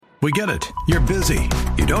We get it. You're busy.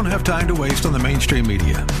 You don't have time to waste on the mainstream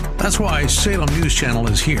media. That's why Salem News Channel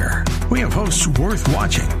is here. We have hosts worth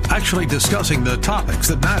watching, actually discussing the topics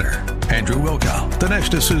that matter. Andrew Wilkow,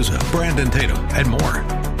 Dinesh D'Souza, Brandon Tatum, and more.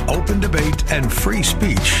 Open debate and free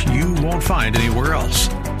speech you won't find anywhere else.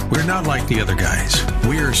 We're not like the other guys.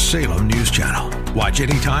 We're Salem News Channel. Watch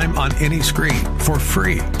anytime on any screen for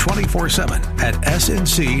free 24/7 at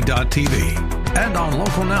snc.tv and on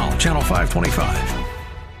Local Now, Channel 525.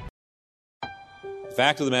 The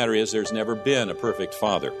fact of the matter is there's never been a perfect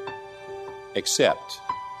father except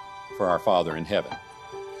for our Father in heaven.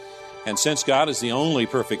 And since God is the only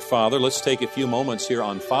perfect father, let's take a few moments here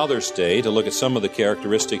on Father's Day to look at some of the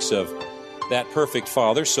characteristics of that perfect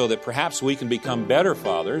father so that perhaps we can become better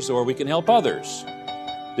fathers or we can help others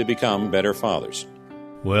to become better fathers.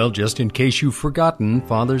 Well, just in case you've forgotten,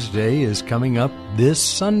 Father's Day is coming up this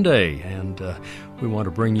Sunday, and we want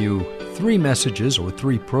to bring you 3 messages or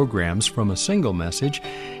 3 programs from a single message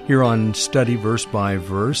here on Study Verse by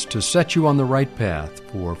Verse to set you on the right path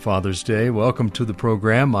for Father's Day. Welcome to the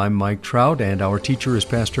program. I'm Mike Trout, and our teacher is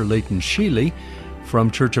Pastor Leighton Sheely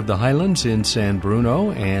from Church of the Highlands in San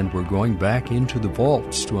Bruno, and we're going back into the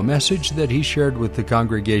vaults to a message that he shared with the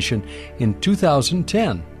congregation in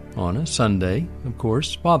 2010 on a Sunday, of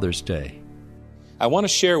course, Father's Day. I want to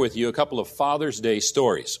share with you a couple of Father's Day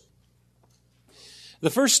stories. The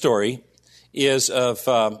first story is of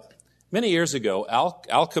many years ago,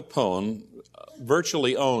 Al Capone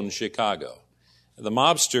virtually owned Chicago. The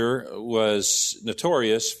mobster was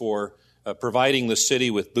notorious for providing the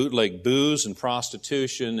city with bootleg booze and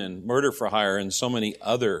prostitution and murder for hire and so many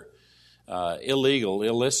other illegal,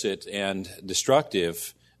 illicit, and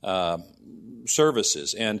destructive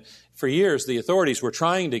services. And for years, the authorities were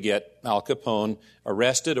trying to get Al Capone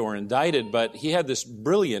arrested or indicted, but he had this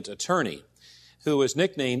brilliant attorney who was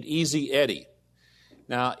nicknamed Easy Eddie.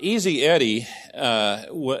 Now, Easy Eddie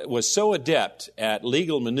was so adept at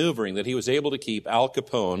legal maneuvering that he was able to keep Al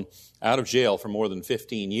Capone out of jail for more than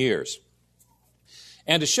 15 years.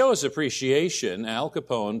 And to show his appreciation, Al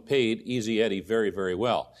Capone paid Easy Eddie very, very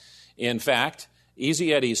well. In fact,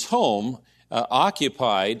 Easy Eddie's home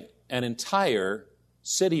occupied an entire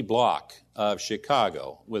city block of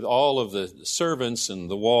Chicago with all of the servants and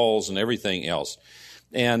the walls and everything else.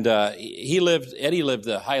 And Eddie lived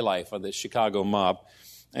the high life of the Chicago mob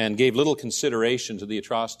and gave little consideration to the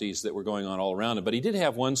atrocities that were going on all around him. But he did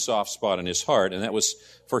have one soft spot in his heart, and that was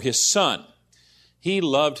for his son. He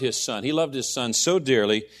loved his son. He loved his son so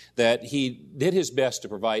dearly that he did his best to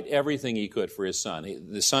provide everything he could for his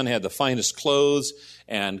son. The son had the finest clothes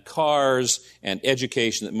and cars and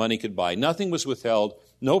education that money could buy. Nothing was withheld.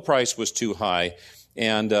 No price was too high.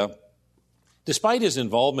 And despite his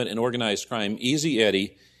involvement in organized crime, Easy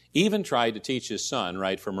Eddie even tried to teach his son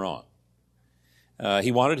right from wrong.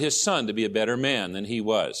 He wanted his son to be a better man than he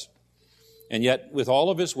was. And yet, with all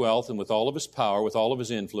of his wealth and with all of his power, with all of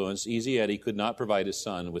his influence, Easy Eddie could not provide his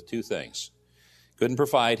son with 2 things. Couldn't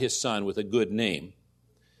provide his son with a good name,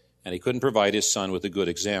 and he couldn't provide his son with a good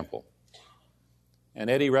example. And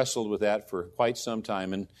Eddie wrestled with that for quite some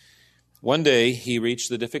time, and one day he reached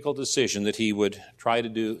the difficult decision that he would try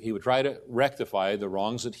to rectify the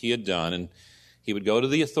wrongs that he had done, and he would go to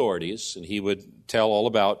the authorities, and he would tell all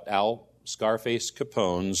about Al Scarface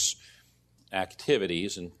Capone's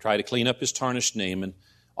activities and try to clean up his tarnished name and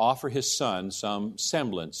offer his son some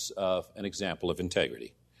semblance of an example of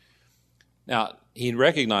integrity. Now, he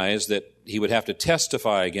recognized that he would have to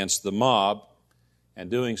testify against the mob,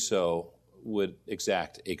 and doing so would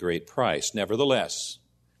exact a great price. Nevertheless,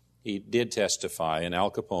 he did testify, and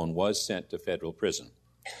Al Capone was sent to federal prison.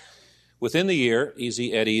 Within the year,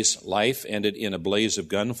 Easy Eddie's life ended in a blaze of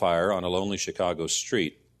gunfire on a lonely Chicago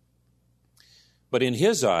street. But in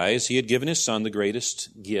his eyes, he had given his son the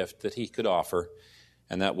greatest gift that he could offer,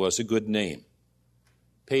 and that was a good name,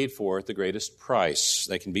 paid for at the greatest price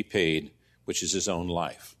that can be paid, which is his own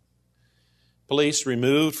life. Police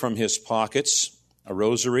removed from his pockets a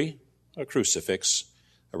rosary, a crucifix,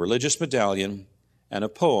 a religious medallion, and a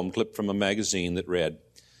poem clipped from a magazine that read,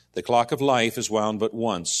 "The clock of life is wound but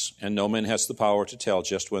once, and no man has the power to tell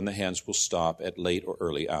just when the hands will stop at late or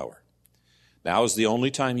early hour. Now is the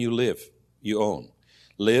only time you own.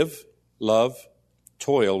 Live, love,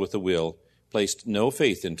 toil with a will, placed no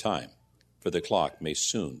faith in time, for the clock may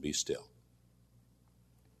soon be still."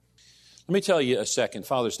 Let me tell you a second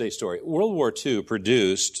Father's Day story. World War II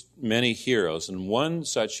produced many heroes, and one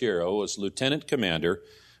such hero was Lieutenant Commander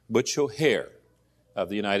Butch O'Hare of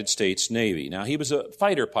the United States Navy. Now, he was a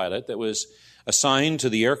fighter pilot that was assigned to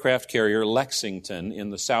the aircraft carrier Lexington in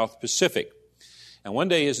the South Pacific. And one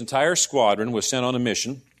day, his entire squadron was sent on a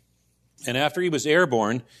mission And after he was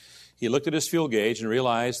airborne, he looked at his fuel gauge and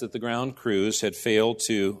realized that the ground crews had failed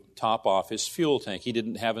to top off his fuel tank. He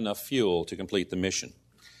didn't have enough fuel to complete the mission.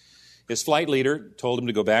 His flight leader told him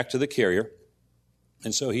to go back to the carrier,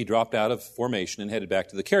 and so he dropped out of formation and headed back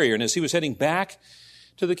to the carrier. And as he was heading back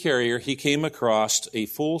to the carrier, he came across a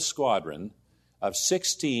full squadron of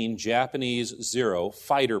 16 Japanese Zero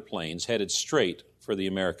fighter planes headed straight for the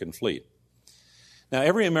American fleet. Now,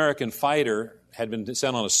 every American fighter had been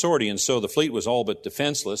sent on a sortie, and so the fleet was all but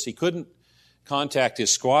defenseless. He couldn't contact his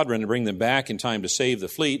squadron to bring them back in time to save the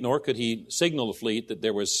fleet, nor could he signal the fleet that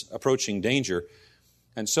there was approaching danger.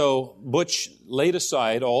 And so Butch laid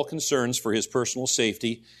aside all concerns for his personal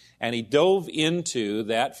safety, and he dove into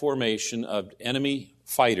that formation of enemy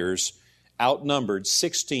fighters, outnumbered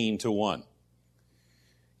 16-1.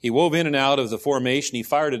 He wove in and out of the formation. He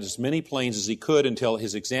fired at as many planes as he could until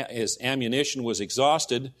his ammunition was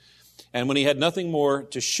exhausted. And when he had nothing more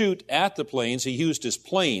to shoot at the planes, he used his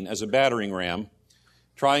plane as a battering ram,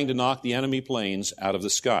 trying to knock the enemy planes out of the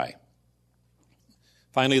sky.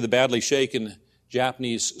 Finally, the badly shaken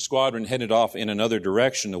Japanese squadron headed off in another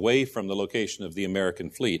direction, away from the location of the American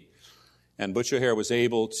fleet. And Butch O'Hare was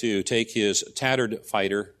able to take his tattered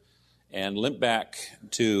fighter and limp back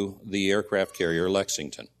to the aircraft carrier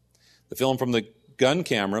Lexington. The film from the gun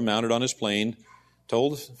camera mounted on his plane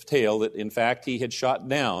told the tale that, in fact, he had shot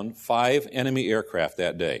down 5 enemy aircraft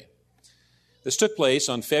that day. This took place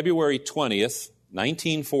on February 20th,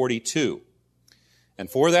 1942. And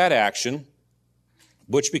for that action,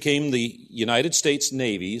 Butch became the United States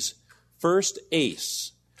Navy's first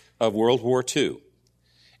ace of World War II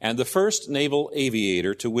and the first naval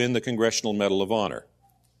aviator to win the Congressional Medal of Honor.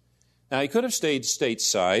 Now, he could have stayed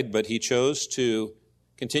stateside, but he chose to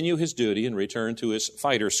continue his duty and return to his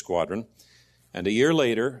fighter squadron. And a year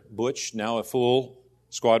later, Butch, now a full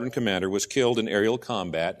squadron commander, was killed in aerial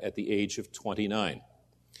combat at the age of 29.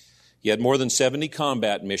 He had more than 70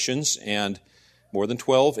 combat missions and more than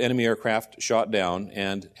 12 enemy aircraft shot down,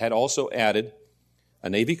 and had also added a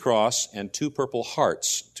Navy Cross and 2 Purple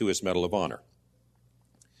Hearts to his Medal of Honor.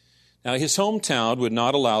 Now, his hometown would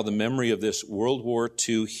not allow the memory of this World War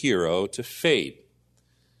II hero to fade.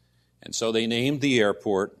 And so they named the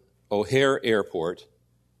airport O'Hare Airport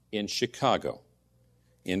in Chicago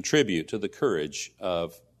in tribute to the courage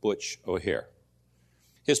of Butch O'Hare.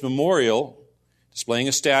 His memorial, displaying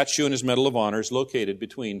a statue and his Medal of Honor, is located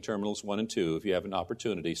between Terminals 1 and 2 if you have an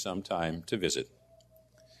opportunity sometime to visit.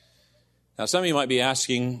 Now, some of you might be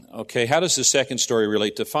asking, okay, how does the second story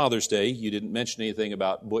relate to Father's Day? You didn't mention anything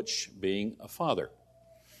about Butch being a father.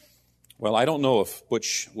 Well, I don't know if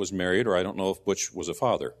Butch was married, or I don't know if Butch was a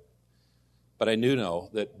father. But I do know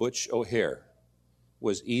that Butch O'Hare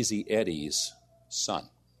was Easy Eddie's son.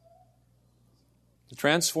 The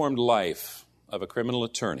transformed life of a criminal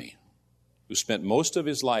attorney who spent most of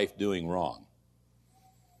his life doing wrong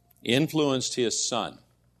influenced his son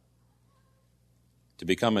to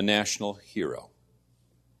become a national hero.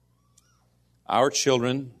 Our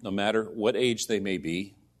children, no matter what age they may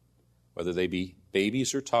be, whether they be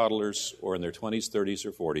babies or toddlers or in their 20s, 30s,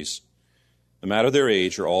 or 40s, no matter their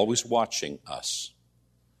age, are always watching us.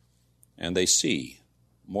 And they see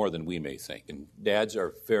more than we may think. And dads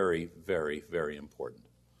are very, very, very important.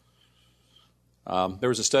 There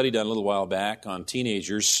was a study done a little while back on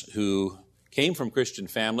teenagers who came from Christian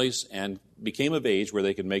families and became of age where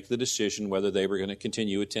they could make the decision whether they were going to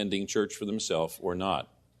continue attending church for themselves or not.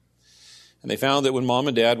 And they found that when mom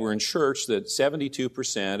and dad were in church, that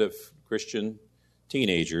 72% of Christian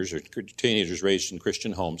teenagers, or teenagers raised in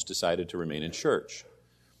Christian homes, decided to remain in church.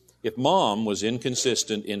 If mom was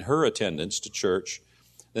inconsistent in her attendance to church,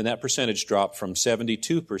 then that percentage dropped from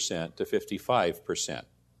 72% to 55%.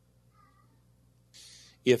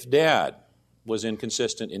 If dad was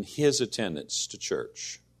inconsistent in his attendance to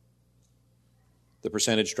church, the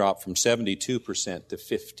percentage dropped from 72% to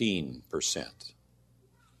 15%.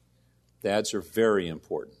 Dads are very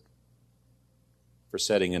important for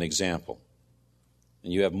setting an example.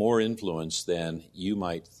 And you have more influence than you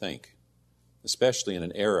might think, especially in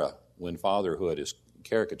an era when fatherhood is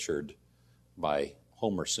caricatured by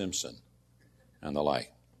Homer Simpson and the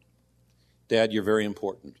like. Dad, you're very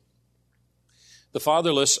important. The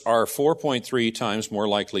fatherless are 4.3 times more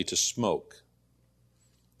likely to smoke.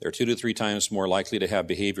 They're 2 to 3 times more likely to have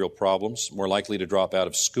behavioral problems, more likely to drop out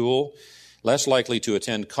of school, less likely to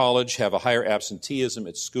attend college, have a higher absenteeism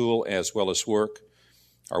at school as well as work,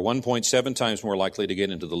 are 1.7 times more likely to get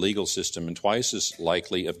into the legal system, and twice as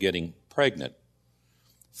likely of getting pregnant,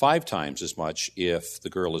 5 times as much if the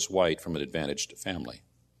girl is white from an advantaged family.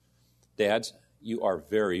 Dads, you are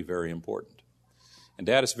very, very important. And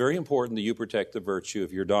Dad, it's very important that you protect the virtue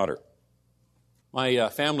of your daughter. My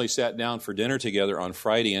family sat down for dinner together on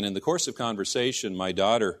Friday, and in the course of conversation, my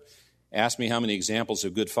daughter asked me how many examples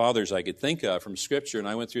of good fathers I could think of from Scripture, and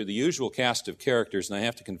I went through the usual cast of characters, and I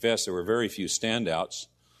have to confess there were very few standouts.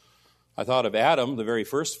 I thought of Adam, the very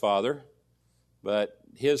first father, but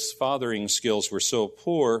his fathering skills were so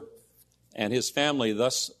poor and his family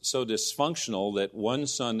thus so dysfunctional that one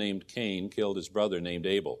son named Cain killed his brother named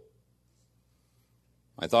Abel.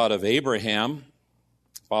 I thought of Abraham,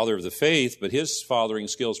 father of the faith, but his fathering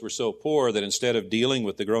skills were so poor that instead of dealing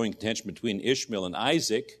with the growing contention between Ishmael and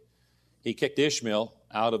Isaac, he kicked Ishmael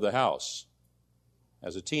out of the house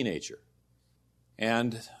as a teenager.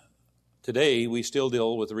 And today we still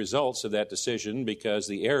deal with the results of that decision because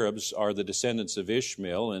the Arabs are the descendants of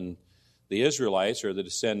Ishmael and the Israelites are the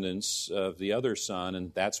descendants of the other son,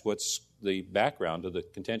 and that's what's the background of the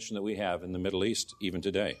contention that we have in the Middle East even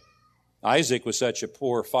today. Isaac was such a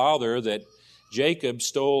poor father that Jacob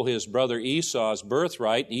stole his brother Esau's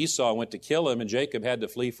birthright. Esau went to kill him, and Jacob had to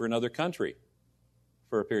flee for another country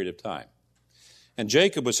for a period of time. And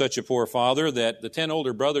Jacob was such a poor father that the 10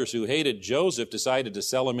 older brothers who hated Joseph decided to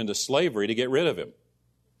sell him into slavery to get rid of him.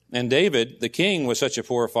 And David, the king, was such a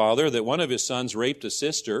poor father that one of his sons raped a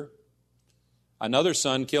sister. Another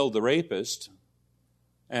son killed the rapist,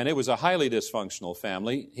 and it was a highly dysfunctional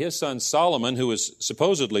family. His son Solomon, who was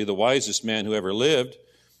supposedly the wisest man who ever lived,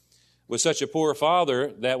 was such a poor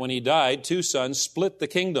father that when he died, 2 sons split the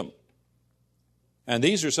kingdom. And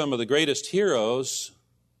these are some of the greatest heroes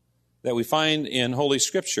that we find in Holy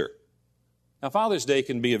Scripture. Now, Father's Day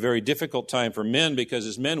can be a very difficult time for men because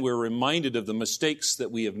as men we're reminded of the mistakes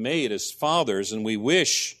that we have made as fathers, and we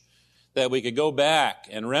wish that we could go back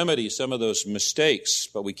and remedy some of those mistakes,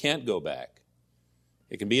 but we can't go back.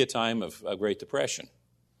 It can be a time of great depression.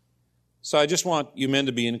 So I just want you men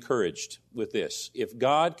to be encouraged with this. If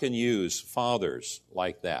God can use fathers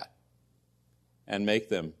like that and make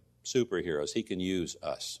them superheroes, He can use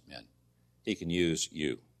us, men. He can use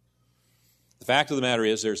you. The fact of the matter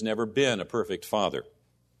is there's never been a perfect father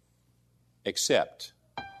except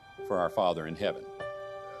for our Father in heaven.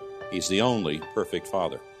 He's the only perfect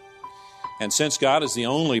father. And since God is the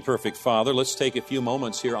only perfect father, let's take a few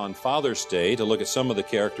moments here on Father's Day to look at some of the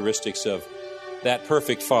characteristics of that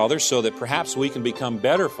perfect father so that perhaps we can become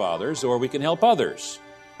better fathers or we can help others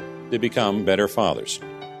to become better fathers.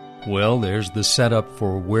 Well, there's the setup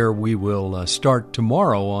for where we will start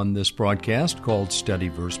tomorrow on this broadcast called Study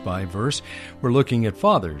Verse by Verse. We're looking at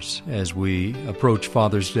fathers as we approach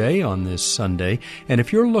Father's Day on this Sunday. And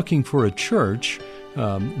if you're looking for a church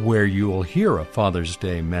where you will hear a Father's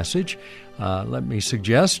Day message, let me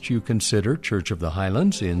suggest you consider Church of the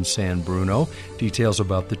Highlands in San Bruno. Details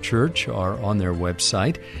about the church are on their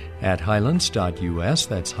website at highlands.us.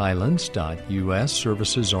 That's highlands.us.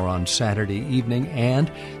 Services are on Saturday evening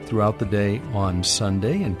and throughout the day on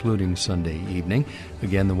Sunday, including Sunday evening.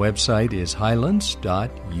 Again, the website is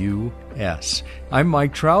highlands.us. I'm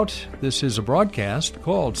Mike Trout. This is a broadcast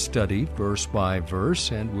called Study Verse by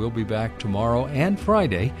Verse, and we'll be back tomorrow and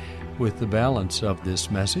Friday with the balance of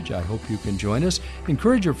this message. I hope you can join us.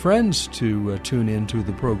 Encourage your friends to tune into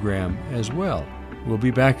the program as well. We'll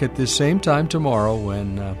be back at this same time tomorrow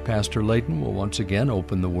when Pastor Layton will once again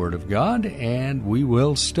open the Word of God, and we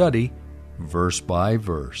will study verse by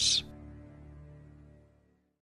verse.